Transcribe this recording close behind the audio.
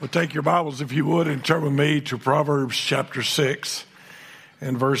Well, take your Bibles, if you would, and turn with me to Proverbs chapter 6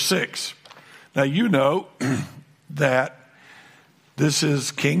 and verse 6. Now, you know that this is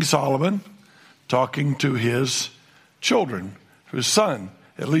King Solomon talking to his children, to his son,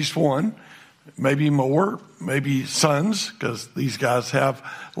 at least one, maybe more, maybe sons, because these guys have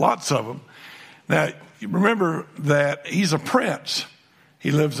lots of them. Now, you remember that he's a prince.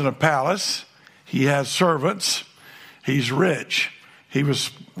 He lives in a palace. He has servants. He's rich. He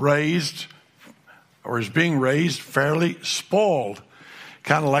was raised, or is being raised, fairly spoiled,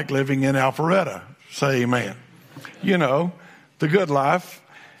 kind of like living in Alpharetta. Say amen. You know, the good life.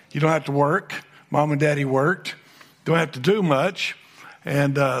 You don't have to work. Mom and Daddy worked. Don't have to do much.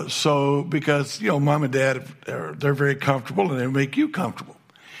 And so, because, you know, Mom and Dad, they're very comfortable and they make you comfortable.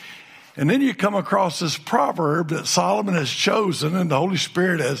 And then you come across this proverb that Solomon has chosen and the Holy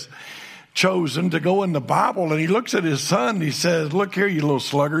Spirit has chosen to go in the Bible, and he looks at his son and he says, look here, you little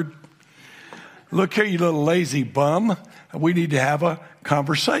sluggard. Look here, you little lazy bum. We need to have a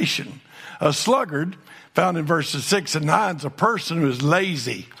conversation. A sluggard, found in verses 6 and 9, is a person who is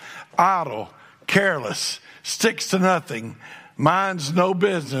lazy, idle, careless, sticks to nothing, minds no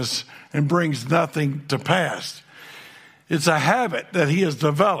business, and brings nothing to pass. It's a habit that he has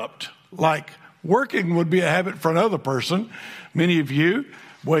developed. Like working would be a habit for another person. Many of you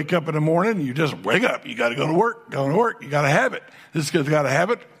wake up in the morning, you just wake up. You got to go to work, You got to have it. This guy's got a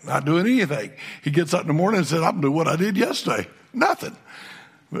habit, not doing anything. He gets up in the morning and says, I'm doing what I did yesterday. Nothing.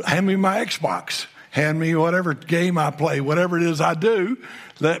 Hand me my Xbox. Hand me whatever game I play, whatever it is I do.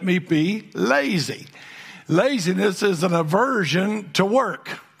 Let me be lazy. Laziness is an aversion to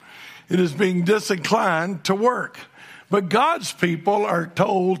work. It is being disinclined to work. But God's people are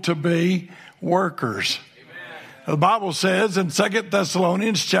told to be workers. The Bible says in 2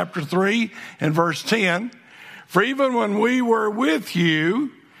 Thessalonians chapter 3 and verse 10, for even when we were with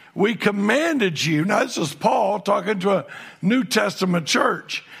you, we commanded you. Now, this is Paul talking to a New Testament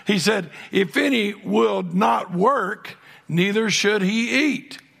church. He said, if any will not work, neither should he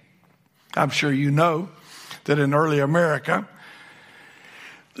eat. I'm sure you know that in early America,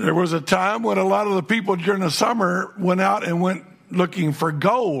 there was a time when a lot of the people during the summer went out and went looking for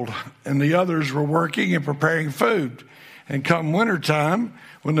gold, and the others were working and preparing food. And come wintertime,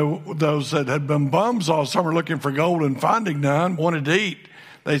 when those that had been bums all summer looking for gold and finding none wanted to eat,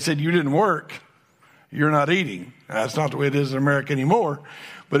 they said, you didn't work, you're not eating. That's not the way it is in America anymore,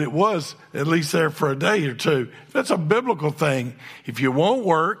 but it was at least there for a day or two. That's a biblical thing. If you won't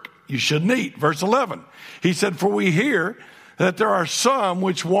work, you shouldn't eat. Verse 11, he said, for we hear that there are some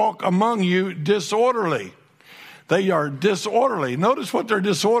which walk among you disorderly. They are disorderly. Notice what their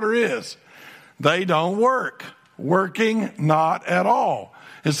disorder is. They don't work. Working not at all.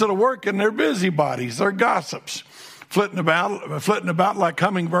 Instead of working, they're busybodies. They're gossips. Flitting about like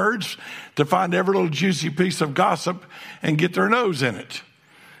hummingbirds to find every little juicy piece of gossip and get their nose in it.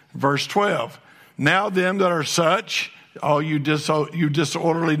 Verse 12. Now them that are such, all you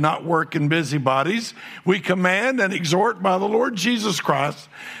disorderly, not working busybodies, we command and exhort by the Lord Jesus Christ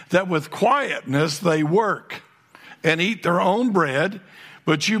that with quietness they work and eat their own bread,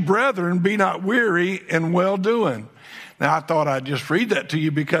 but you, brethren, be not weary in well-doing. Now, I thought I'd just read that to you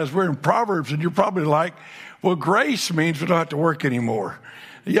because we're in Proverbs, and you're probably like, well, grace means we don't have to work anymore.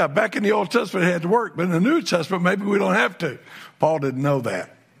 Yeah, back in the Old Testament, it had to work, but in the New Testament, maybe we don't have to. Paul didn't know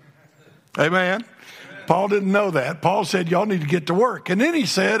that. Amen? Paul didn't know that. Paul said, y'all need to get to work. And then he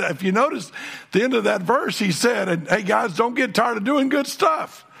said, if you notice the end of that verse, he said, hey, guys, don't get tired of doing good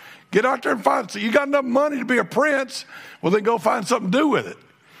stuff. Get out there and find, so you got enough money to be a prince, well, then go find something to do with it.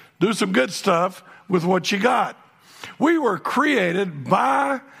 Do some good stuff with what you got. We were created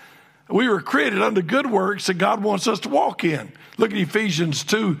unto good works that God wants us to walk in. Look at Ephesians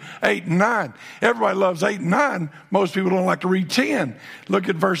 2, 8 and 9. Everybody loves 8 and 9. Most people don't like to read 10. Look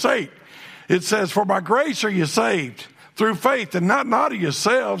at verse 8. It says, for by grace are you saved through faith, and not of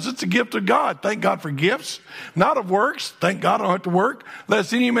yourselves. It's a gift of God. Thank God for gifts, not of works. Thank God I don't have to work,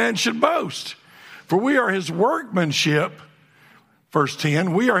 lest any man should boast. For we are his workmanship. Verse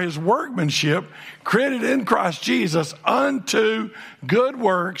 10, we are his workmanship, created in Christ Jesus unto good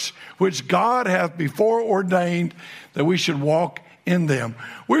works, which God hath before ordained that we should walk in them.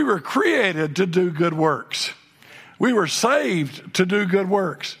 We were created to do good works. We were saved to do good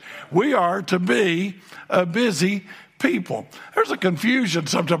works. We are to be a busy people. There's a confusion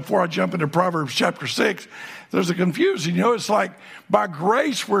sometimes before I jump into Proverbs chapter 6. There's a confusion. You know, it's like by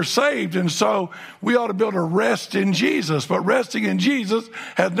grace we're saved, and so we ought to be able to rest in Jesus. But resting in Jesus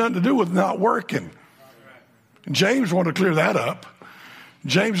has nothing to do with not working. James wanted to clear that up.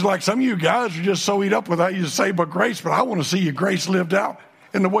 James, like some of you guys, are just so eat up with how you saved by grace, but I want to see your grace lived out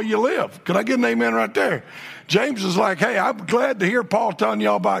in the way you live. Could I get an amen right there? James is like, hey, I'm glad to hear Paul telling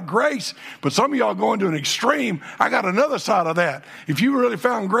y'all about grace, but some of y'all going to an extreme. I got another side of that. If you really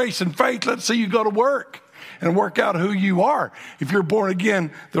found grace and faith, let's see you go to work and work out who you are. If you're born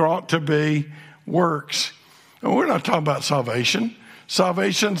again, there ought to be works. And we're not talking about salvation.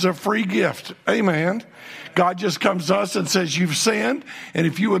 Salvation's a free gift. Amen. God just comes to us and says, you've sinned. And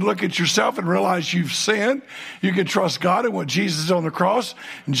if you would look at yourself and realize you've sinned, you can trust God and what Jesus did on the cross.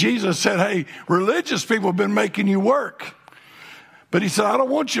 And Jesus said, hey, religious people have been making you work. But he said, I don't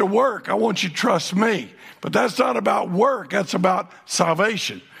want you to work. I want you to trust me. But that's not about work. That's about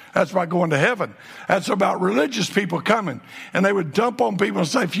salvation. That's about going to heaven. That's about religious people coming. And they would dump on people and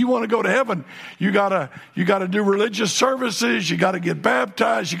say, if you want to go to heaven, you gotta do religious services. You got to get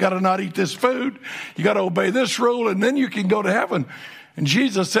baptized. You got to not eat this food. You got to obey this rule, and then you can go to heaven. And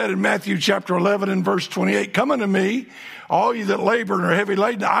Jesus said in Matthew chapter 11 and verse 28, come unto me, all you that labor and are heavy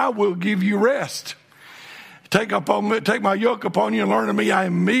laden, I will give you rest. Take my yoke upon you and learn of me. I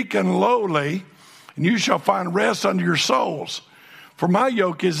am meek and lowly, and you shall find rest unto your souls. For my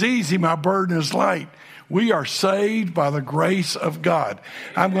yoke is easy, my burden is light. We are saved by the grace of God.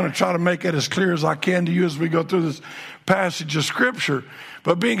 I'm going to try to make it as clear as I can to you as we go through this passage of Scripture.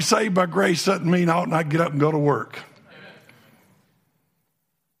 But being saved by grace doesn't mean I ought not get up and go to work.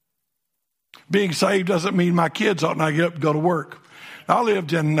 Being saved doesn't mean my kids ought not get up and go to work. I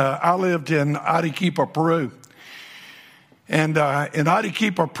lived in Arequipa, Peru. And in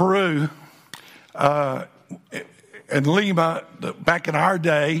Arequipa, Peru, in Lima, back in our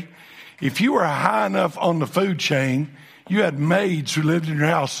day, if you were high enough on the food chain, you had maids who lived in your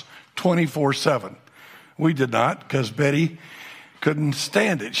house 24/7. We did not, because Betty couldn't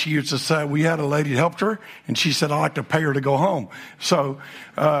stand it. She used to say, we had a lady that helped her, and she said, I like to pay her to go home. So,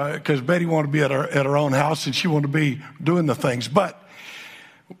 because Betty wanted to be at her own house, and she wanted to be doing the things. But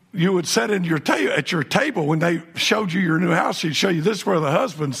you would sit at your table when they showed you your new house. He'd show you this is where the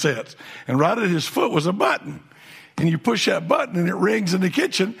husband sits, and right at his foot was a button. And you push that button and it rings in the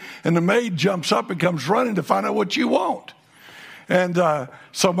kitchen, and the maid jumps up and comes running to find out what you want. And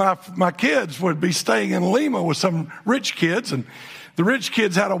so my kids would be staying in Lima with some rich kids, and the rich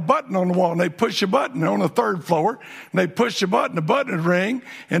kids had a button on the wall, and they push a button. They're on the third floor, and they push the button would ring,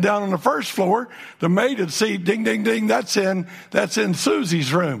 and down on the first floor, the maid would see, ding, ding, ding, that's in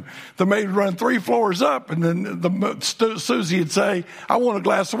Susie's room. The maid would run 3 floors up, and then Susie would say, I want a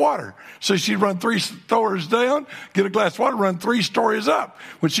glass of water. So she'd run 3 stories down, get a glass of water, run 3 stories up.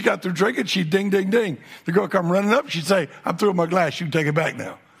 When she got through drinking, she'd ding, ding, ding. The girl come running up, she'd say, I'm through with my glass, you can take it back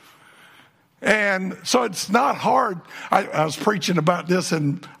now. And so it's not hard. I was preaching about this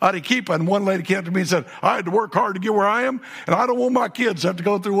in Arequipa, and one lady came up to me and said, I had to work hard to get where I am, and I don't want my kids to have to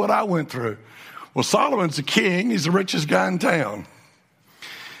go through what I went through. Well, Solomon's the king. He's the richest guy in town.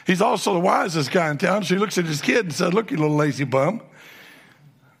 He's also the wisest guy in town. So he looks at his kid and said, look, you little lazy bum.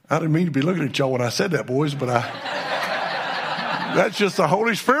 I didn't mean to be looking at y'all when I said that, boys, but that's just the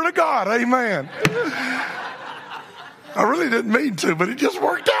Holy Spirit of God. Amen. I really didn't mean to, but it just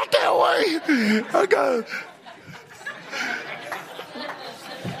worked out that way.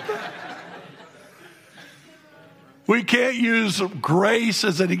 We can't use grace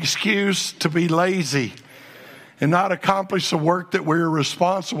as an excuse to be lazy and not accomplish the work that we're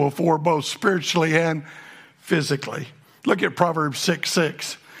responsible for, both spiritually and physically. Look at Proverbs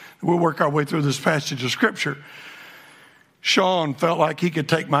 6:6. We'll work our way through this passage of Scripture. Sean felt like he could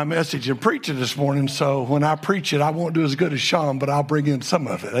take my message and preach it this morning, so when I preach it, I won't do as good as Sean, but I'll bring in some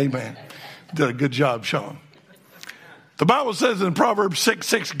of it. Amen. Did a good job, Sean. The Bible says in Proverbs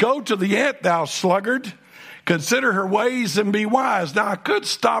 6:6, go to the ant, thou sluggard. Consider her ways and be wise. Now, I could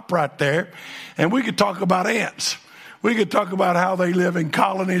stop right there, and we could talk about ants. We could talk about how they live in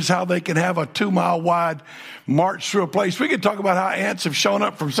colonies, how they can have a 2-mile wide march through a place. We could talk about how ants have shown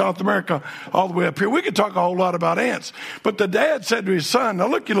up from South America all the way up here. We could talk a whole lot about ants. But the dad said to his son, now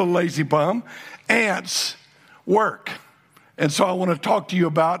look, you little lazy bum, ants work. And so I want to talk to you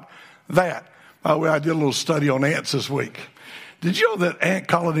about that. By the way, I did a little study on ants this week. Did you know that ant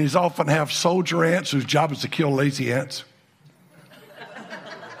colonies often have soldier ants whose job is to kill lazy ants?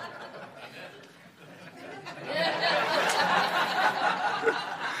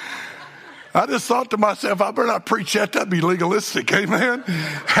 I just thought to myself, I better not preach that. That'd be legalistic, amen?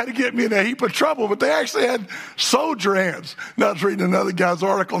 Had to get me in a heap of trouble, but they actually had soldier ants. And I was reading another guy's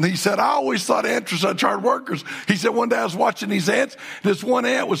article, and he said, I always thought ants were such hard workers. He said, one day I was watching these ants, this one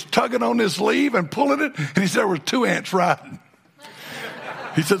ant was tugging on this leaf and pulling it, and he said there were 2 ants riding.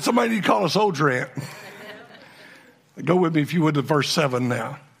 He said, somebody need to call a soldier ant. Go with me, if you would, to verse 7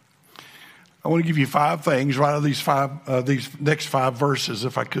 now. I want to give you 5 things right out of these next 5 verses,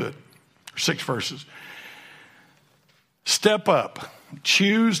 if I could, 6 verses. Step up.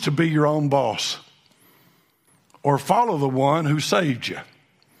 Choose to be your own boss, or follow the one who saved you.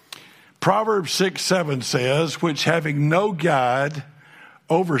 Proverbs 6:7 says, which having no guide,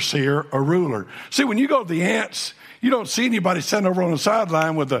 overseer, or ruler. See, when you go to the ants, you don't see anybody sitting over on the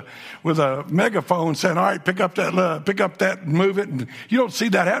sideline with a megaphone saying, all right, pick up that and move it. And you don't see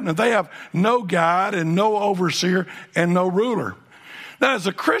that happening. They have no guide and no overseer and no ruler. Now, as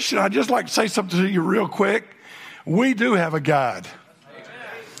a Christian, I'd just like to say something to you real quick. We do have a guide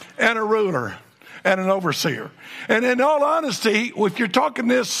and a ruler and an overseer. And in all honesty, if you're talking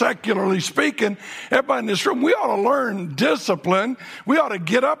this secularly speaking, everybody in this room, we ought to learn discipline. We ought to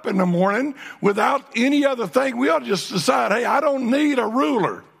get up in the morning without any other thing. We ought to just decide, hey, I don't need a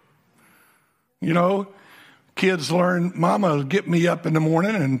ruler. You know, kids learn, mama get me up in the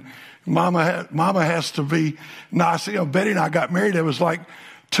morning, and mama has to be nice. You know, Betty and I got married. It was like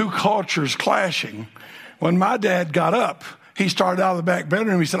 2 cultures clashing. When my dad got up, he started out of the back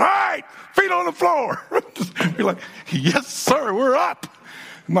bedroom. He said, all right, feet on the floor. Be like, yes, sir, we're up.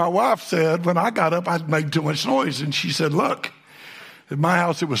 My wife said, when I got up, I'd made too much noise. And she said, look, at my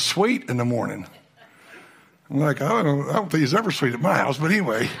house, it was sweet in the morning. I'm like, I don't think it's ever sweet at my house. But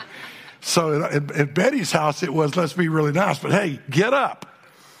anyway, so at Betty's house, it was, let's be really nice. But hey, get up.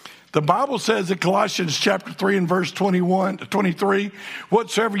 The Bible says in Colossians chapter 3 and verse 21 to 23,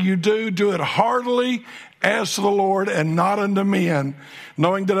 whatsoever you do, do it heartily as to the Lord and not unto men,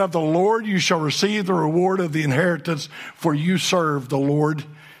 knowing that of the Lord you shall receive the reward of the inheritance, for you serve the Lord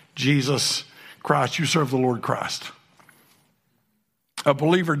Jesus Christ. You serve the Lord Christ. A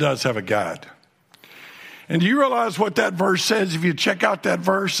believer does have a guide. And do you realize what that verse says if you check out that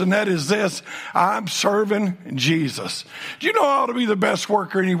verse? And that is this: I'm serving Jesus. Do you know I ought to be the best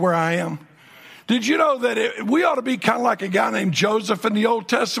worker anywhere I am? Did you know that we ought to be kind of like a guy named Joseph in the Old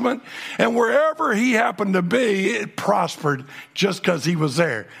Testament? And wherever he happened to be, it prospered just because he was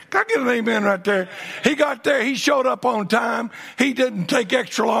there. Can I get an amen right there? He got there. He showed up on time. He didn't take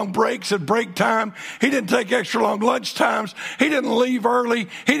extra long breaks at break time. He didn't take extra long lunch times. He didn't leave early.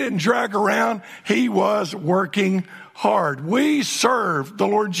 He didn't drag around. He was working hard. We serve the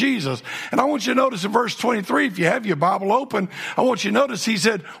Lord Jesus. And I want you to notice in verse 23, if you have your Bible open, I want you to notice he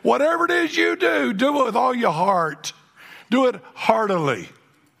said, whatever it is you do, do it with all your heart. Do it heartily.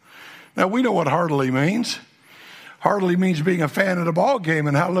 Now, we know what heartily means. Heartily means being a fan of the ball game,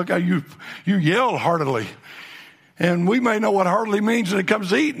 and look how you yell heartily. And we may know what heartily means when it comes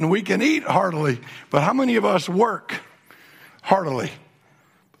to eating. We can eat heartily. But how many of us work heartily?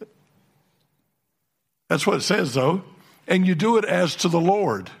 That's what it says, though. And you do it as to the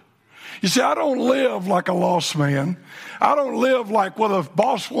Lord. You see, I don't live like a lost man. I don't live like, well, the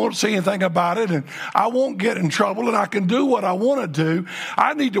boss won't say anything about it and I won't get in trouble and I can do what I want to do.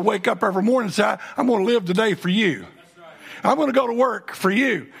 I need to wake up every morning and say, I'm going to live today for you. I'm going to go to work for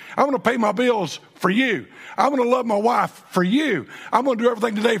you. I'm going to pay my bills for you. I'm going to love my wife for you. I'm going to do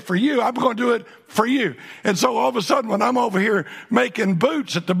everything today for you. I'm going to do it for you. And so all of a sudden, when I'm over here making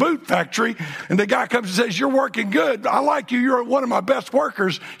boots at the boot factory, and the guy comes and says, you're working good. I like you. You're one of my best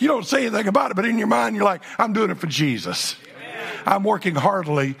workers. You don't say anything about it, but in your mind, you're like, I'm doing it for Jesus. Amen. I'm working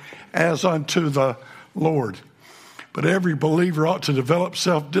heartily as unto the Lord. But every believer ought to develop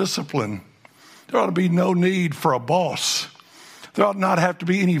self-discipline. There ought to be no need for a boss. There ought not have to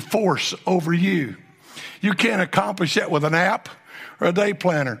be any force over you. You can't accomplish that with an app or a day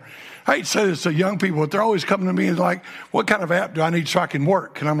planner. I hate to say this to young people, but they're always coming to me and like, what kind of app do I need so I can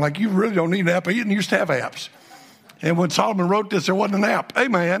work? And I'm like, you really don't need an app. I didn't used to have apps. And when Solomon wrote this, there wasn't an app. Hey,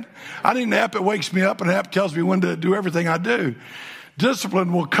 man, I need an app that wakes me up, and an app tells me when to do everything I do.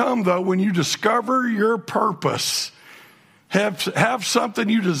 Discipline will come, though, when you discover your purpose. Have something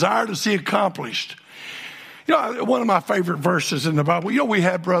you desire to see accomplished. You know, one of my favorite verses in the Bible, you know, we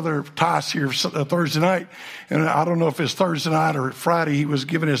had Brother Tice here Thursday night, and I don't know if it's Thursday night or Friday, he was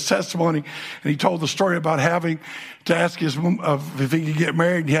giving his testimony, and he told the story about having to ask his if he could get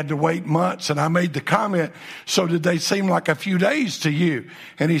married, he had to wait months, and I made the comment, so did they seem like a few days to you?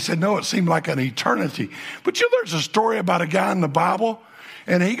 And he said, no, it seemed like an eternity. But you know, there's a story about a guy in the Bible,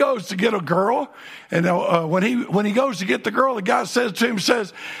 and he goes to get a girl, and when he goes to get the girl, the guy says to him,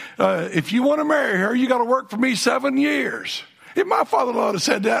 if you want to marry her, you got to work for me 7 yehave my father-in-law had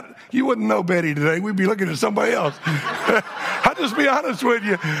said that, you wouldn't know Betty today. We'd be looking at somebody else. I'll just be honest with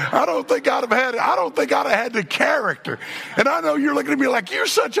you. I don't think I'd have had the character. And I know you're looking at me like, you're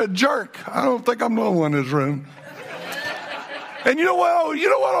such a jerk. I don't think I'm the only one in this room. And you know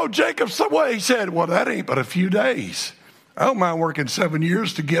what old Jacob, some way he said, well, that ain't but a few days. I don't mind working 7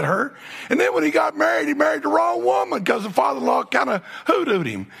 years to get her. And then when he got married, he married the wrong woman because the father-in-law kind of hoodooed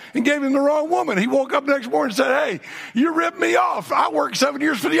him and gave him the wrong woman. He woke up the next morning and said, hey, you ripped me off. I worked 7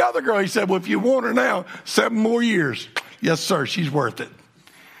 years for the other girl. He said, well, if you want her now, 7 more years. Yes, sir, she's worth it.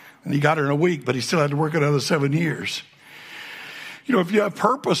 And he got her in a week, but he still had to work another 7 years. You know, if you have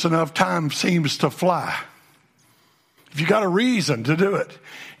purpose enough, time seems to fly. If you got a reason to do it.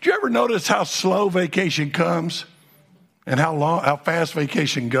 Do you ever notice how slow vacation comes? And how fast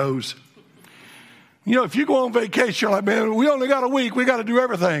vacation goes. You know, if you go on vacation, you're like, man, we only got a week. We got to do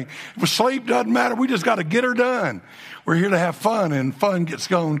everything. If sleep doesn't matter. We just got to get her done. We're here to have fun, and fun gets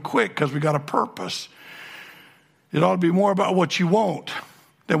going quick because we got a purpose. It ought to be more about what you want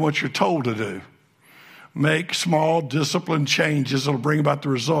than what you're told to do. Make small, disciplined changes that will bring about the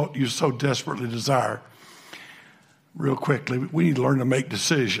result you so desperately desire. Real quickly, we need to learn to make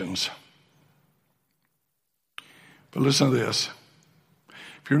decisions. But listen to this.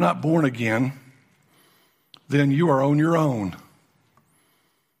 If you're not born again, then you are on your own.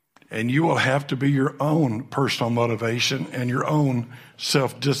 And you will have to be your own personal motivation and your own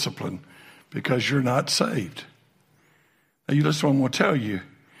self-discipline because you're not saved. Now, you listen to what I'm going to tell you.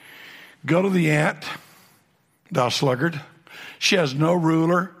 Go to the ant, thou sluggard. She has no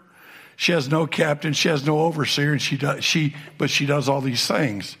ruler. She has no captain. She has no overseer. And she does all these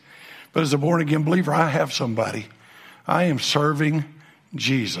things. But as a born-again believer, I have somebody. I am serving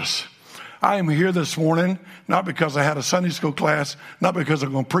Jesus. I am here this morning, not because I had a Sunday school class, not because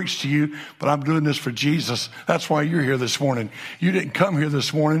I'm going to preach to you, but I'm doing this for Jesus. That's why you're here this morning. You didn't come here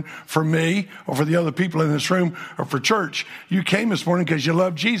this morning for me or for the other people in this room or for church. You came this morning because you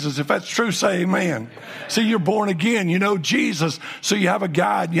love Jesus. If that's true, say amen. See, you're born again. You know Jesus. So you have a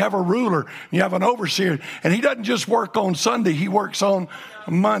guide, you have a ruler, you have an overseer. And he doesn't just work on Sunday. He works on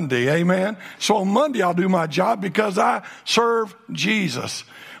Monday. Amen. So on Monday, I'll do my job because I serve Jesus.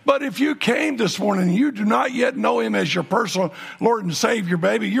 But if you came this morning and you do not yet know him as your personal Lord and Savior,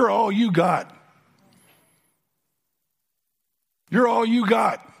 baby, you're all you got. You're all you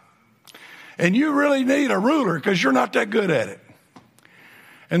got. And you really need a ruler because you're not that good at it.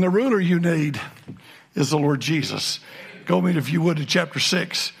 And the ruler you need is the Lord Jesus. Go with me, if you would, to chapter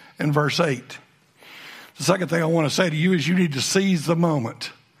 6 and verse 8. The second thing I want to say to you is you need to seize the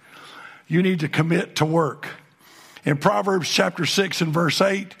moment. You need to commit to work. In Proverbs chapter 6 and verse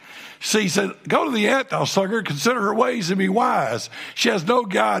 8, he said, go to the ant, thou sluggard, consider her ways and be wise. She has no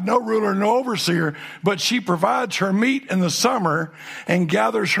guide, no ruler, no overseer, but she provides her meat in the summer and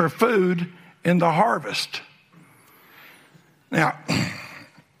gathers her food in the harvest. Now,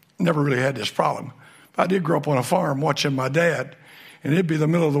 never really had this problem. I did grow up on a farm watching my dad. And it'd be the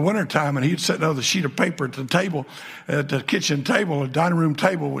middle of the winter time, and he'd sit down with a sheet of paper at the table, at the kitchen table, a dining room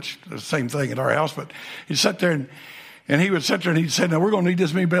table, which is the same thing at our house. But he'd sit there, and he would sit there, and he'd say, now, we're going to need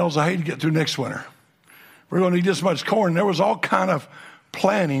this many bales of hay to get through next winter. We're going to need this much corn. There was all kind of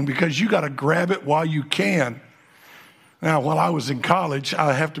planning because you got to grab it while you can. Now, while I was in college,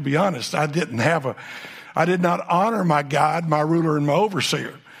 I have to be honest, I did not honor my guide, my ruler, and my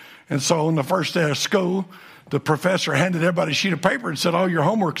overseer. And so on the first day of school, the professor handed everybody a sheet of paper and said, oh, your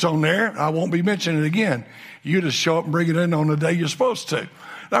homework's on there. I won't be mentioning it again. You just show up and bring it in on the day you're supposed to.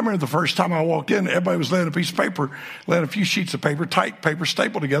 I remember the first time I walked in, everybody was laying a piece of paper, laying a few sheets of paper, tight paper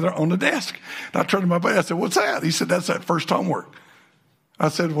stapled together on the desk. And I turned to my buddy, I said, what's that? He said, that's that first homework. I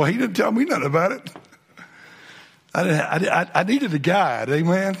said, well, he didn't tell me nothing about it. I needed a guide,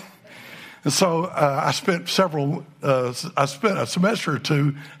 amen? And so I spent a semester or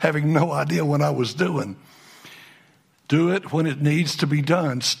two having no idea what I was doing. Do it when it needs to be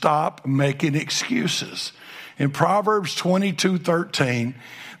done. Stop making excuses. In Proverbs 22:13,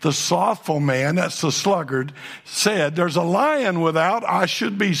 the slothful man, that's the sluggard, said, there's a lion without, I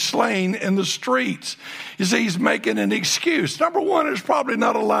should be slain in the streets. You see, he's making an excuse. Number one, there's probably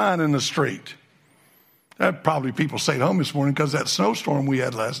not a lion in the street. That probably people stayed home this morning because of that snowstorm we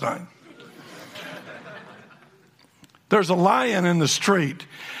had last night. There's a lion in the street.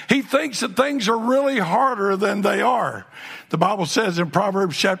 He thinks that things are really harder than they are. The Bible says in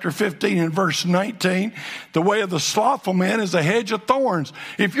Proverbs chapter 15 and verse 19, the way of the slothful man is a hedge of thorns.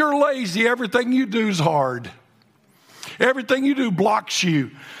 If you're lazy, everything you do is hard. Everything you do blocks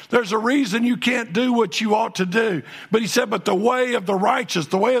you. There's a reason you can't do what you ought to do. But he said, but the way of the righteous,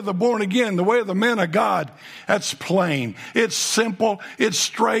 the way of the born again, the way of the men of God, that's plain. It's simple. It's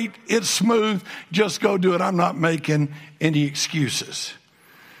straight. It's smooth. Just go do it. I'm not making any excuses.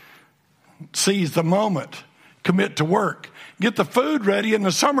 Seize the moment. Commit to work. Get the food ready in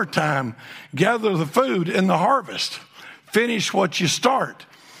the summertime. Gather the food in the harvest. Finish what you start.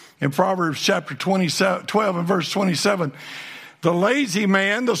 In Proverbs chapter 12 and verse 27, the lazy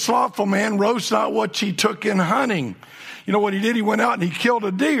man, the slothful man, roasts not what he took in hunting. You know what he did? He went out and he killed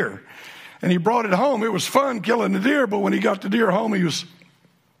a deer. And he brought it home. It was fun killing the deer, but when he got the deer home, he was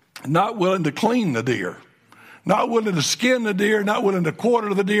not willing to clean the deer. Not willing to skin the deer, not willing to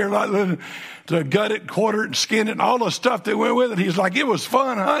quarter the deer, not willing to gut it, quarter it, and skin it, and all the stuff that went with it. He's like, it was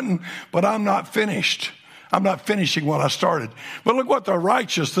fun hunting, but I'm not finished. I'm not finishing what I started. But look what the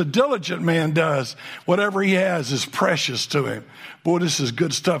righteous, the diligent man does. Whatever he has is precious to him. Boy, this is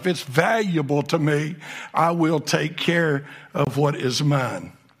good stuff. It's valuable to me. I will take care of what is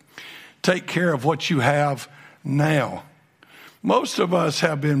mine. Take care of what you have now. Most of us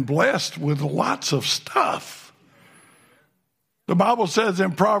have been blessed with lots of stuff. The Bible says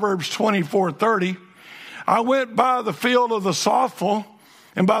in Proverbs 24:30, I went by the field of the slothful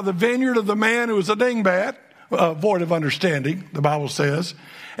and by the vineyard of the man who was a dingbat, void of understanding, the Bible says.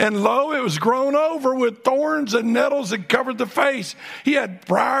 And lo, it was grown over with thorns and nettles that covered the face. He had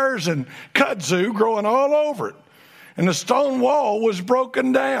briars and kudzu growing all over it. And the stone wall was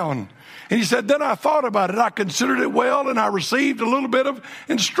broken down. And he said, then I thought about it. I considered it well, and I received a little bit of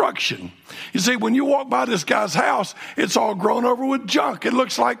instruction. You see, when you walk by this guy's house, it's all grown over with junk. It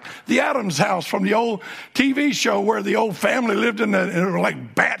looks like the Addams house from the old TV show where the old family lived and it were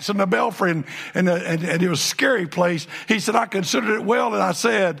like bats in the belfry, and it was a scary place. He said, I considered it well, and I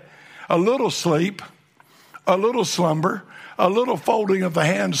said, a little sleep, a little slumber, a little folding of the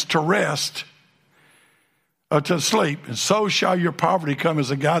hands to rest, to sleep, and so shall your poverty come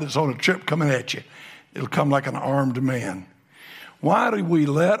as a guy that's on a trip coming at you. It'll come like an armed man. Why do we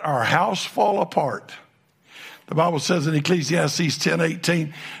let our house fall apart? The Bible says in Ecclesiastes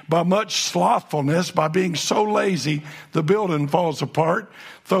 10:18, by much slothfulness, by being so lazy, the building falls apart.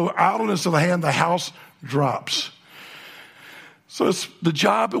 Through idleness of the hand, the house drops. So the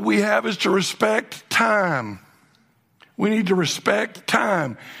job that we have is to respect time. We need to respect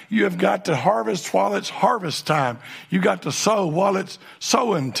time. You have got to harvest while it's harvest time. You got to sow while it's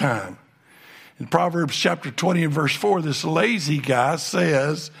sowing time. In Proverbs chapter 20 and verse 4, this lazy guy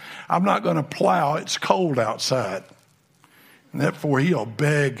says, I'm not going to plow. It's cold outside. And therefore, he'll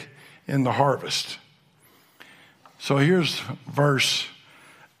beg in the harvest. So here's verse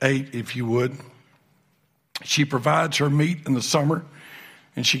 8, if you would. She provides her meat in the summer,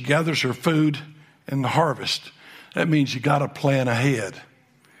 and she gathers her food in the harvest. That means you got to plan ahead.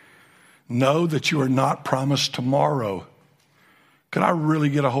 Know that you are not promised tomorrow. Can I really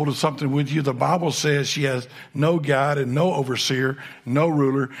get a hold of something with you? The Bible says she has no guide and no overseer, no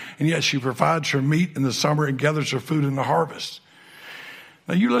ruler, and yet she provides her meat in the summer and gathers her food in the harvest.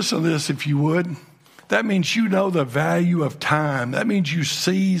 Now you listen to this if you would. That means you know the value of time. That means you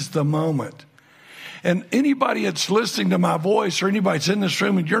seize the moment. And anybody that's listening to my voice or anybody that's in this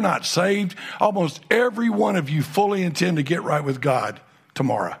room and you're not saved, almost every one of you fully intend to get right with God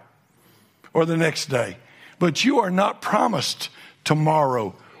tomorrow or the next day. But you are not promised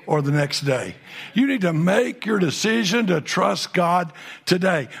tomorrow or the next day. You need to make your decision to trust God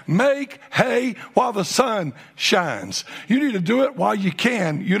today. Make hay while the sun shines. You need to do it while you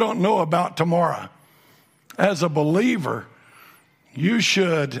can. You don't know about tomorrow. As a believer, you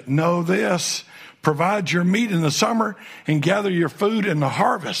should know this. Provide your meat in the summer and gather your food in the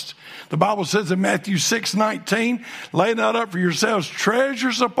harvest. The Bible says in Matthew 6:19, lay not up for yourselves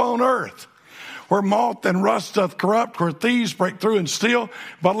treasures upon earth, where moth and rust doth corrupt, where thieves break through and steal,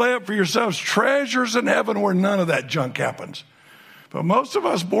 but lay up for yourselves treasures in heaven where none of that junk happens. But most of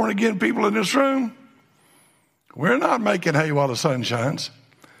us born again people in this room, we're not making hay while the sun shines.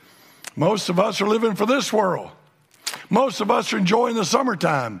 Most of us are living for this world. Most of us are enjoying the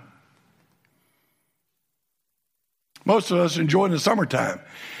summertime. Most of us are enjoying the summertime.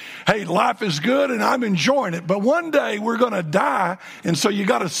 Hey, life is good and I'm enjoying it, but one day we're going to die, and so you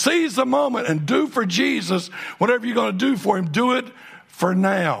got to seize the moment and do for Jesus whatever you're going to do for him. Do it for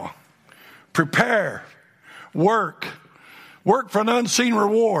now. Prepare. Work. Work for an unseen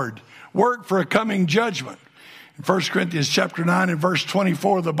reward. Work for a coming judgment. In 1 Corinthians chapter 9 and verse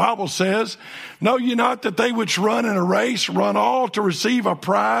 24, the Bible says, know ye not that they which run in a race run all to receive a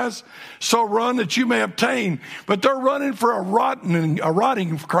prize? So run that you may obtain. But they're running for a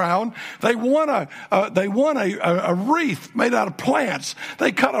rotting crown. They want a wreath made out of plants.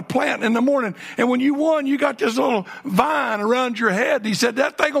 They cut a plant in the morning, and when you won, you got this little vine around your head. He said,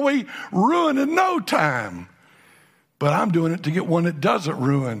 that thing will be ruined in no time. But I'm doing it to get one that doesn't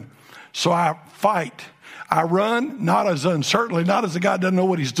ruin. So I fight. I run, certainly not as a guy that doesn't know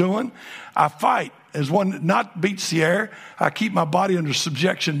what he's doing. I fight as one that not beats the air. I keep my body under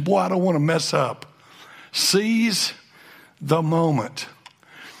subjection. Boy, I don't want to mess up. Seize the moment.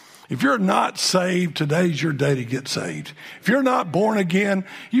 If you're not saved, today's your day to get saved. If you're not born again,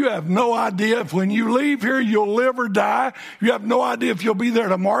 you have no idea if when you leave here you'll live or die. You have no idea if you'll be there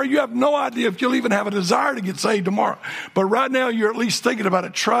tomorrow. You have no idea if you'll even have a desire to get saved tomorrow. But right now you're at least thinking about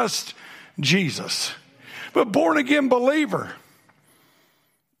it. Trust Jesus. But born again believer,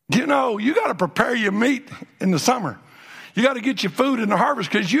 you know, you got to prepare your meat in the summer. You got to get your food in the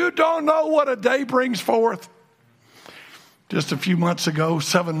harvest because you don't know what a day brings forth. Just a few months ago,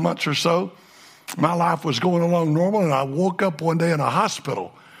 7 months or so, my life was going along normal, and I woke up one day in a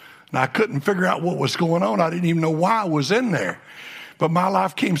hospital, and I couldn't figure out what was going on. I didn't even know why I was in there. But my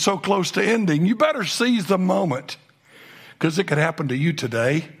life came so close to ending. You better seize the moment because it could happen to you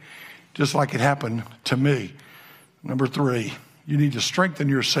today, just like it happened to me. Number 3, you need to strengthen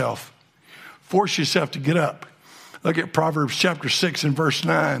yourself. Force yourself to get up. Look at Proverbs chapter 6 and verse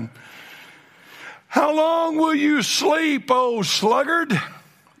 9. How long will you sleep, O sluggard?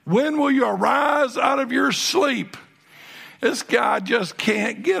 When will you arise out of your sleep? This guy just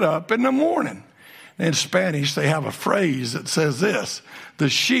can't get up in the morning. In Spanish, they have a phrase that says this: the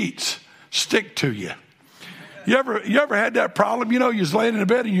sheets stick to you. You ever had that problem? You know, you was laying in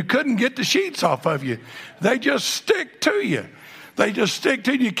bed and you couldn't get the sheets off of you. They just stick to you. They just stick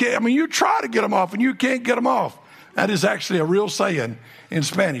to you. You can't, I mean, you try to get them off and you can't get them off. That is actually a real saying in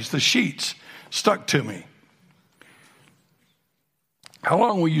Spanish. The sheets stuck to me. How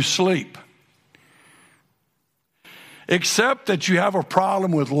long will you sleep? Except that you have a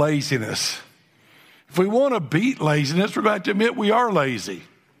problem with laziness. If we want to beat laziness, we're going to have to admit we are lazy.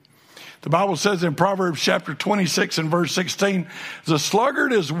 The Bible says in Proverbs chapter 26 and verse 16, the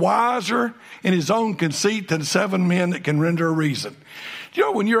sluggard is wiser in his own conceit than 7 men that can render a reason. You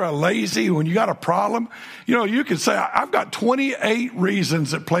know, when you're a lazy, when you got a problem, you know, you can say, I've got 28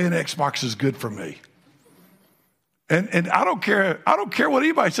 reasons that playing Xbox is good for me. And I don't care what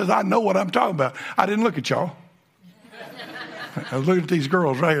anybody says. I know what I'm talking about. I didn't look at y'all. I was looking at these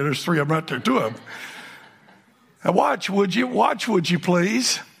girls right here. There's 3 of them right there, 2 of them. Now watch, would you? Watch, would you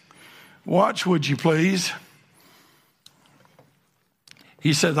please? Watch, would you please?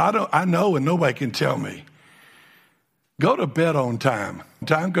 He says, I know and nobody can tell me. Go to bed on time.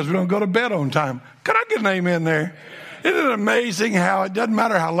 Because we don't go to bed on time. Can I get an amen there? Isn't it amazing how it doesn't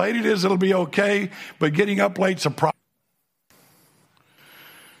matter how late it is, it'll be okay, but getting up late's a problem.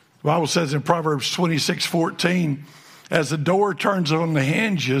 The Bible says in Proverbs 26:14, as the door turns on the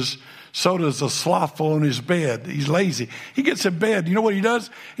hinges, so does the slothful on his bed. He's lazy. He gets in bed. You know what he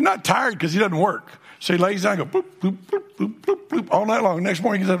does? He's not tired because he doesn't work. So he lays down and goes, bloop, bloop, bloop, bloop, bloop, bloop, all night long. Next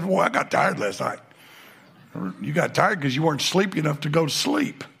morning he says, boy, I got tired last night. You got tired because you weren't sleepy enough to go to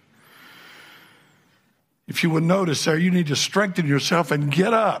sleep. If you would notice there, you need to strengthen yourself and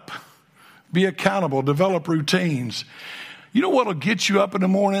get up. Be accountable. Develop routines. You know what will get you up in the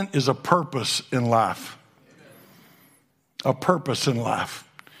morning is a purpose in life. A purpose in life.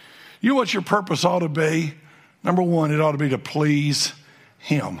 You know what your purpose ought to be? Number 1, it ought to be to please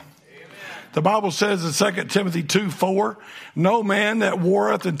Him. The Bible says in 2 Timothy 2:4, no man that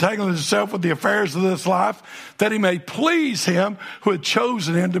warreth entangleth himself with the affairs of this life, that he may please him who had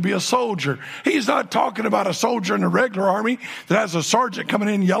chosen him to be a soldier. He's not talking about a soldier in the regular army that has a sergeant coming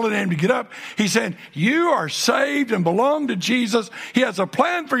in yelling at him to get up. He's saying, you are saved and belong to Jesus. He has a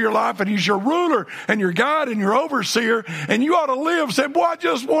plan for your life, and He's your ruler and your guide and your overseer, and you ought to live saying, boy, I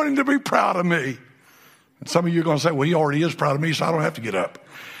just want Him to be proud of me. And some of you are going to say, well, He already is proud of me, so I don't have to get up.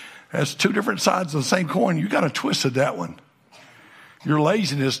 That's 2 different sides of the same coin. You got to twisted that one. Your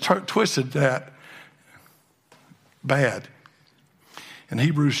laziness twisted that bad. In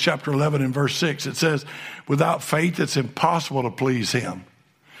Hebrews chapter 11 and verse 6, it says, without faith, it's impossible to please Him.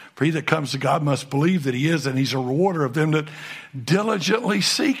 For he that comes to God must believe that He is, and He's a rewarder of them that diligently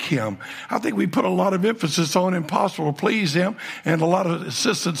seek Him. I think we put a lot of emphasis on impossible to please Him and a lot of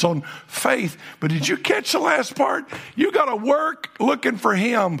insistence on faith. But did you catch the last part? You got to work looking for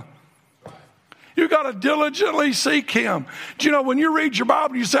Him. You got to diligently seek Him. Do you know, when you read your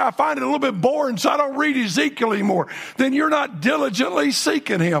Bible, you say, I find it a little bit boring, so I don't read Ezekiel anymore. Then you're not diligently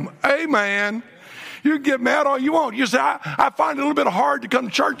seeking Him. Amen. You can get mad all you want. You say, I find it a little bit hard to come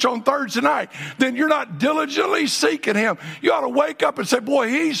to church on Thursday night. Then you're not diligently seeking Him. You ought to wake up and say, boy,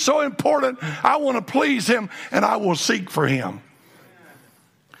 He's so important. I want to please Him, and I will seek for Him.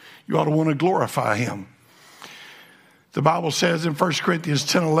 You ought to want to glorify Him. The Bible says in 1 Corinthians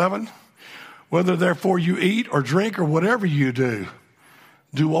 10:11, whether therefore you eat or drink or whatever you do,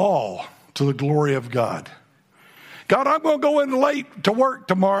 do all to the glory of God. God, I'm going to go in late to work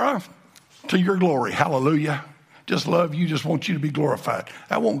tomorrow to your glory. Hallelujah. Just love you, just want you to be glorified.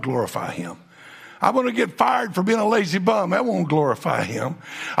 That won't glorify Him. I'm going to get fired for being a lazy bum. That won't glorify him.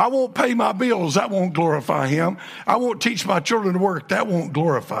 I won't pay my bills. That won't glorify him. I won't teach my children to work. That won't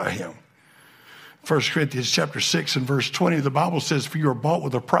glorify him. 1 Corinthians chapter 6 and verse 20, the Bible says, for you are bought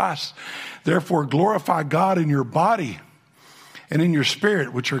with a price. Therefore, glorify God in your body and in your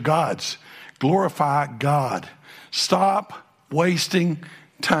spirit, which are God's. Glorify God. Stop wasting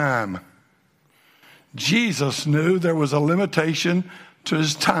time. Jesus knew there was a limitation to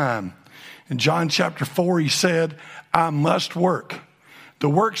his time. In John chapter 4, he said, I must work the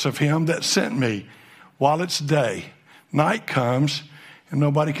works of him that sent me while it's day. Night comes and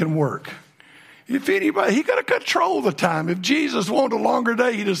nobody can work. If anybody, he could have controlled the time. If Jesus wanted a longer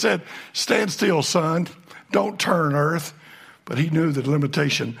day, he'd have said, stand still, son. Don't turn, earth. But he knew the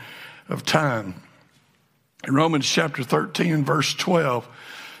limitation of time. In Romans chapter 13 and verse 12,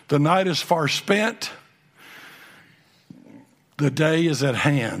 the night is far spent. The day is at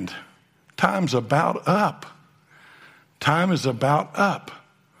hand. Time's about up. Time is about up.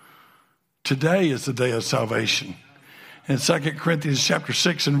 Today is the day of salvation. In 2 Corinthians chapter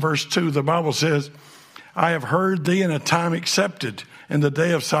 6 and verse 2, the Bible says, I have heard thee in a time accepted, in the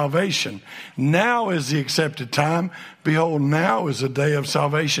day of salvation. Now is the accepted time. Behold, now is the day of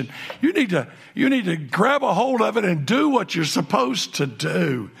salvation. You need to grab a hold of it and do what you're supposed to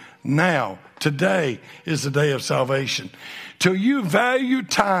do. Now, today is the day of salvation. Till you value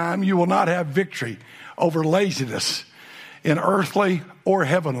time, you will not have victory over laziness in earthly or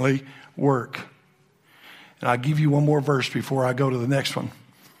heavenly work. And I'll give you one more verse before I go to the next one.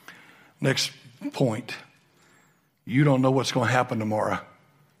 Next point. You don't know what's going to happen tomorrow.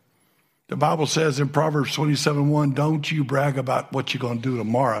 The Bible says in Proverbs 27:1, don't you brag about what you're going to do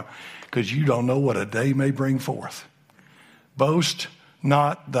tomorrow, because you don't know what a day may bring forth. Boast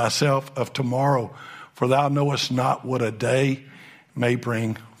not thyself of tomorrow, for thou knowest not what a day may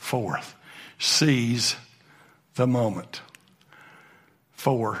bring forth. Seize the moment.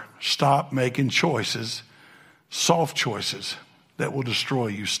 4, stop making choices, soft choices that will destroy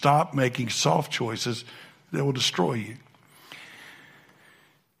you. Stop making soft choices that will destroy you.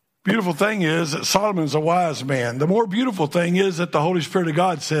 Beautiful thing is that Solomon's a wise man. The more beautiful thing is that the Holy Spirit of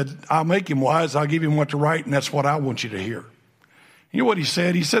God said, I'll make him wise, I'll give him what to write, and that's what I want you to hear. You know what he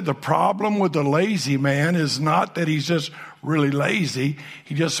said? He said the problem with the lazy man is not that he's just really lazy.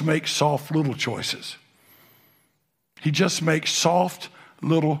 He just makes soft little choices. He just makes soft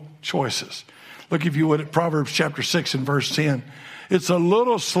little choices. Look, if you would, at Proverbs chapter 6 and verse 10. It's a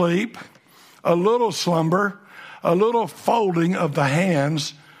little sleep, a little slumber, a little folding of the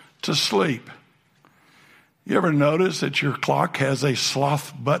hands to sleep. You ever notice that your clock has a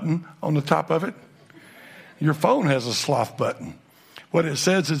sloth button on the top of it? Your phone has a sloth button. What it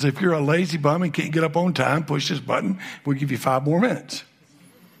says is if you're a lazy bum and can't get up on time, push this button, we'll give you 5 more minutes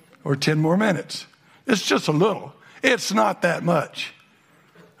or 10 more minutes. It's just a little. It's not that much.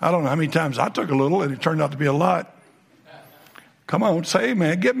 I don't know how many times I took a little and it turned out to be a lot. Come on, say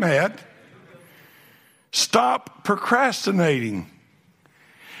amen. Get mad. Stop procrastinating.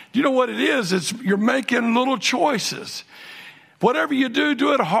 You know what it is? It's you're making little choices. Whatever you do,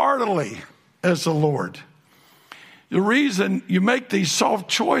 do it heartily as the Lord. The reason you make these soft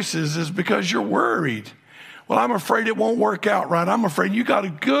choices is because you're worried. Well, I'm afraid it won't work out right. I'm afraid you got a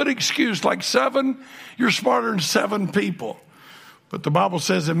good excuse, like 7. You're smarter than 7 people. But the Bible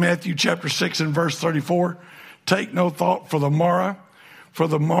says in Matthew chapter 6 and verse 34, take no thought for the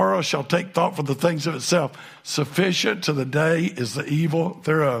morrow shall take thought for the things of itself. Sufficient to the day is the evil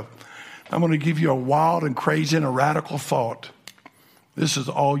thereof. I'm going to give you a wild and crazy and a radical thought. This is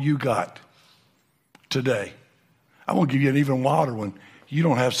all you got today. I'm going to give you an even wilder one. You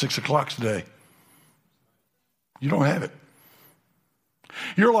don't have 6 o'clock today. You don't have it.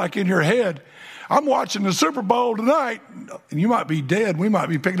 You're like in your head, I'm watching the Super Bowl tonight, and you might be dead. We might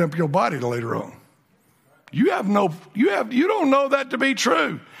be picking up your body later on. You don't know that to be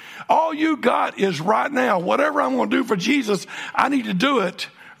true. All you got is right now. Whatever I'm going to do for Jesus, I need to do it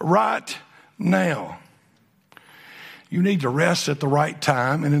right now. You need to rest at the right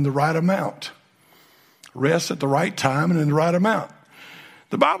time and in the right amount. Rest at the right time and in the right amount.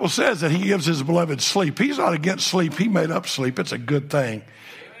 The Bible says that he gives his beloved sleep. He's not against sleep. He made up sleep. It's a good thing.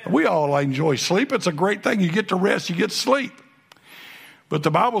 We all enjoy sleep. It's a great thing. You get to rest, you get sleep. But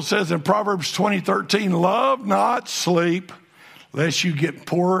the Bible says in Proverbs 20:13, love not sleep, lest you get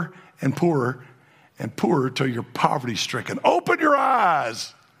poorer and poorer and poorer till you're poverty stricken. Open your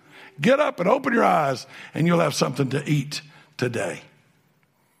eyes. Get up and open your eyes, and you'll have something to eat today.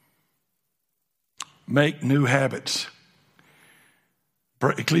 Make new habits.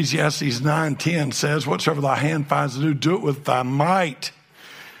 Ecclesiastes 9:10 says, whatsoever thy hand finds to do, do it with thy might.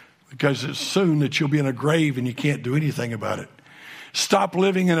 because it's soon that you'll be in a grave and you can't do anything about it. Stop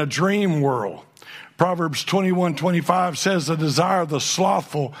living in a dream world. Proverbs 21:25 says the desire of the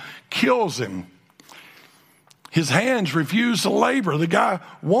slothful kills him. His hands refuse to labor. The guy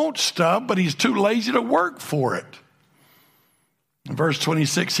wants stuff, but he's too lazy to work for it. In verse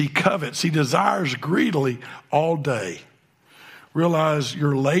 26, he covets, he desires greedily all day. Realize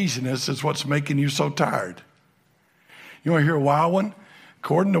your laziness is what's making you so tired. You want to hear a wild one?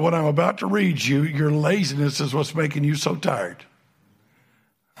 According to what I'm about to read you, your laziness is what's making you so tired.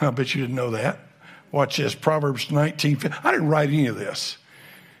 I bet you didn't know that. Watch this, Proverbs 19. I didn't write any of this.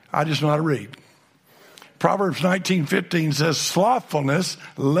 I just know how to read. Proverbs 19:15 says, slothfulness,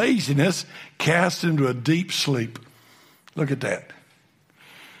 laziness, cast into a deep sleep. Look at that.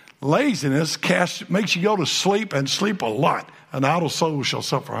 Laziness makes you go to sleep and sleep a lot. An idle soul shall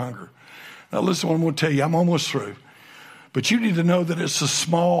suffer hunger. Now listen to what I'm going to tell you. I'm almost through. But you need to know that it's the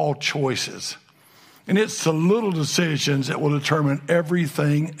small choices. And it's the little decisions that will determine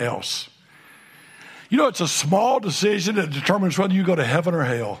everything else. You know, it's a small decision that determines whether you go to heaven or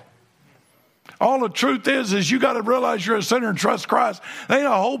hell. All the truth is you got to realize you're a sinner and trust Christ. There ain't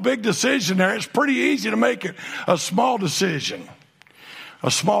a whole big decision there. It's pretty easy to make it a small decision. A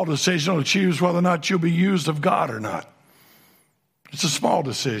small decision to choose whether or not you'll be used of God or not. It's a small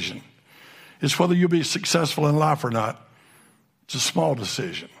decision. It's whether you'll be successful in life or not. It's a small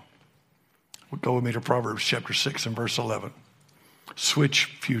decision. Go with me to Proverbs chapter 6 and verse 11. Switch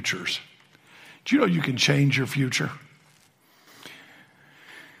futures. Do you know you can change your future?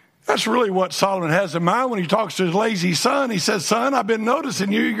 That's really what Solomon has in mind when he talks to his lazy son. He says, son, I've been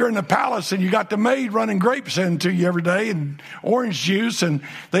noticing you. You're in the palace and you got the maid running grapes into you every day and orange juice, and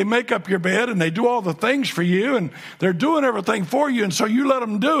they make up your bed and they do all the things for you and they're doing everything for you. And so you let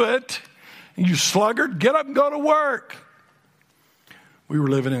them do it. And you sluggard, get up and go to work. We were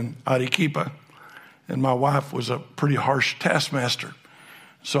living in Arequipa and my wife was a pretty harsh taskmaster.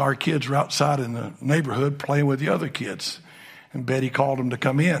 So our kids were outside in the neighborhood playing with the other kids. And Betty called them to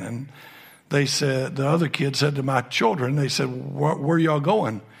come in. And they said, the other kids said to my children, they said, where y'all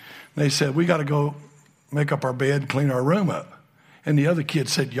going? And they said, we got to go make up our bed, clean our room up. And the other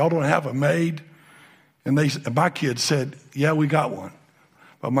kids said, y'all don't have a maid? And my kids said, yeah, we got one.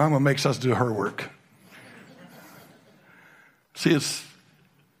 But Mama makes us do her work. See,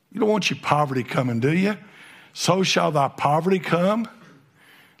 you don't want your poverty coming, do you? So shall thy poverty come,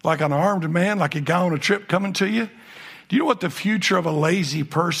 like an armed man, like a guy on a trip coming to you. Do you know what the future of a lazy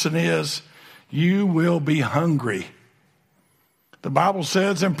person is? You will be hungry. The Bible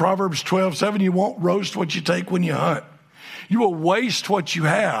says in Proverbs 12:7, you won't roast what you take when you hunt. You will waste what you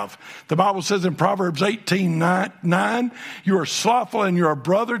have. The Bible says in Proverbs 18:9, you are slothful and you're a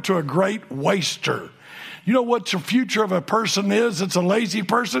brother to a great waster. You know what the future of a person is? It's a lazy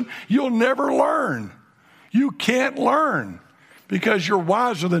person. You'll never learn. You can't learn because you're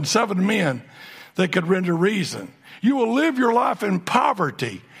wiser than 7 men that could render reason. You will live your life in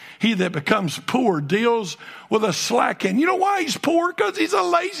poverty. He that becomes poor deals with a slack hand. You know why he's poor? Because he's a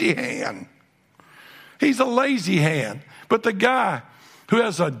lazy hand. He's a lazy hand. But the guy who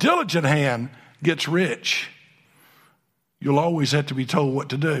has a diligent hand gets rich. You'll always have to be told what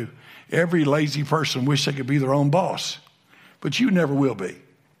to do. Every lazy person wishes they could be their own boss, but you never will be.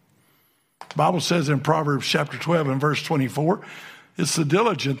 The Bible says in Proverbs chapter 12 and verse 24, it's the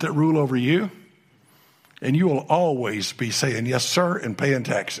diligent that rule over you. And you will always be saying, yes, sir, and paying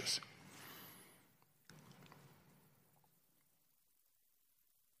taxes.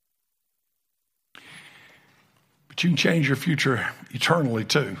 But you can change your future eternally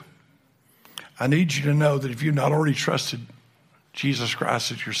too. I need you to know that if you've not already trusted Jesus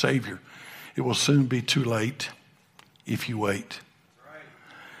Christ as your Savior, it will soon be too late if you wait.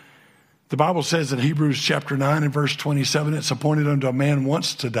 The Bible says in Hebrews chapter 9 and verse 27, it's appointed unto a man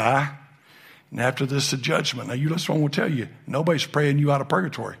once to die. And after this, the judgment. Now, you listen to what I will tell you. Nobody's praying you out of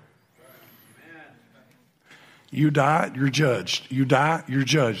purgatory. You die, you're judged. You die, you're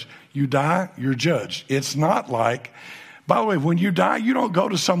judged. You die, you're judged. It's not like, by the way, when you die, you don't go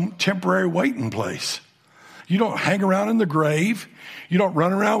to some temporary waiting place. You don't hang around in the grave. You don't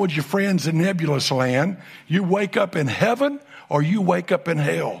run around with your friends in nebulous land. You wake up in heaven or you wake up in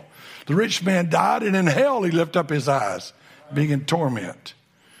hell. The rich man died, and in hell he lifted up his eyes, being in torment.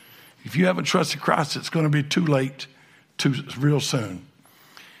 If you haven't trusted Christ, it's going to be too late real soon.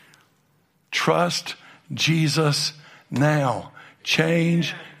 Trust Jesus now.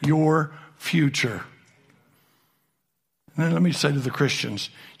 Change your future. And then let me say to the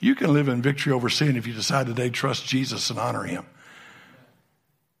Christians, you can live in victory over sin if you decide today trust Jesus and honor him.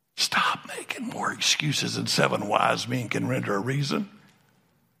 Stop making more excuses than 7 wise men can render a reason.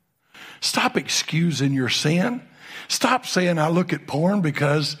 Stop excusing your sin. Stop saying, I look at porn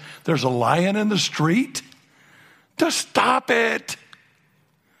because there's a lion in the street. Just stop it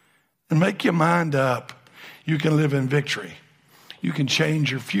and make your mind up. You can live in victory. You can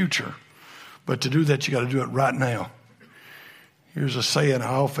change your future. But to do that, you got to do it right now. Here's a saying I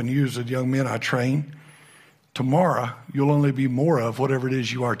often use with young men I train. Tomorrow, you'll only be more of whatever it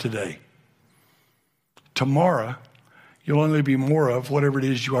is you are today. Tomorrow, you'll only be more of whatever it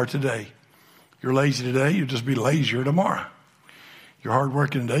is you are today. You're lazy today, you'll just be lazier tomorrow. You're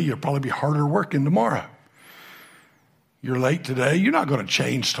hardworking today, you'll probably be harder working tomorrow. You're late today, you're not going to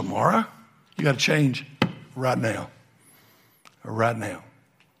change tomorrow. You got to change right now. Right now.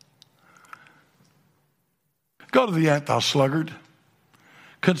 Go to the ant, thou sluggard.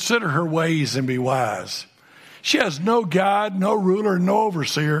 Consider her ways and be wise. She has no guide, no ruler, no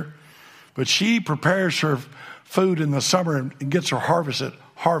overseer, but she prepares her food in the summer and gets her harvest at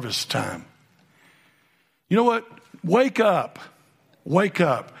harvest time. You know what? Wake up. Wake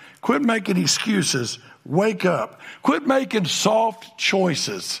up. Quit making excuses. Wake up. Quit making soft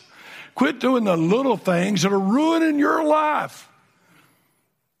choices. Quit doing the little things that are ruining your life.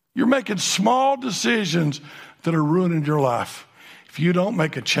 You're making small decisions that are ruining your life. If you don't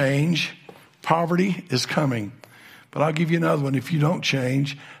make a change, poverty is coming. But I'll give you another one. If you don't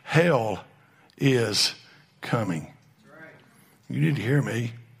change, hell is coming. You need to hear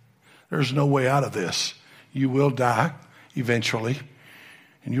me. There's no way out of this. You will die eventually,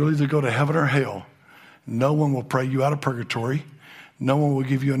 and you'll either go to heaven or hell. No one will pray you out of purgatory. No one will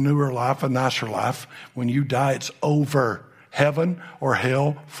give you a newer life, a nicer life. When you die, it's over. Heaven or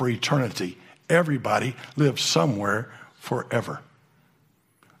hell for eternity. Everybody lives somewhere forever.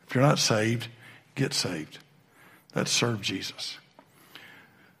 If you're not saved, get saved. Let's serve Jesus.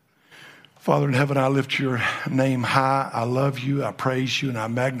 Father in heaven, I lift your name high. I love you. I praise you and I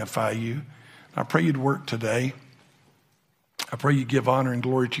magnify you. I pray you'd work today. I pray you give honor and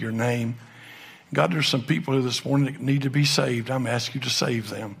glory to your name. God, there's some people here this morning that need to be saved. I'm asking you to save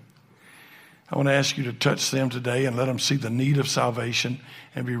them. I want to ask you to touch them today and let them see the need of salvation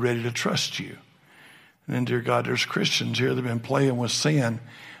and be ready to trust you. And then, dear God, there's Christians here that have been playing with sin.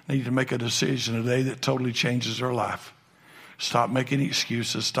 They need to make a decision today that totally changes their life. Stop making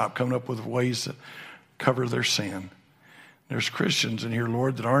excuses. Stop coming up with ways to cover their sin. There's Christians in here,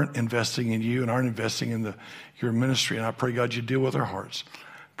 Lord, that aren't investing in you and aren't investing in your ministry. And I pray, God, you deal with their hearts.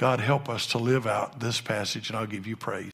 God, help us to live out this passage, and I'll give you praise.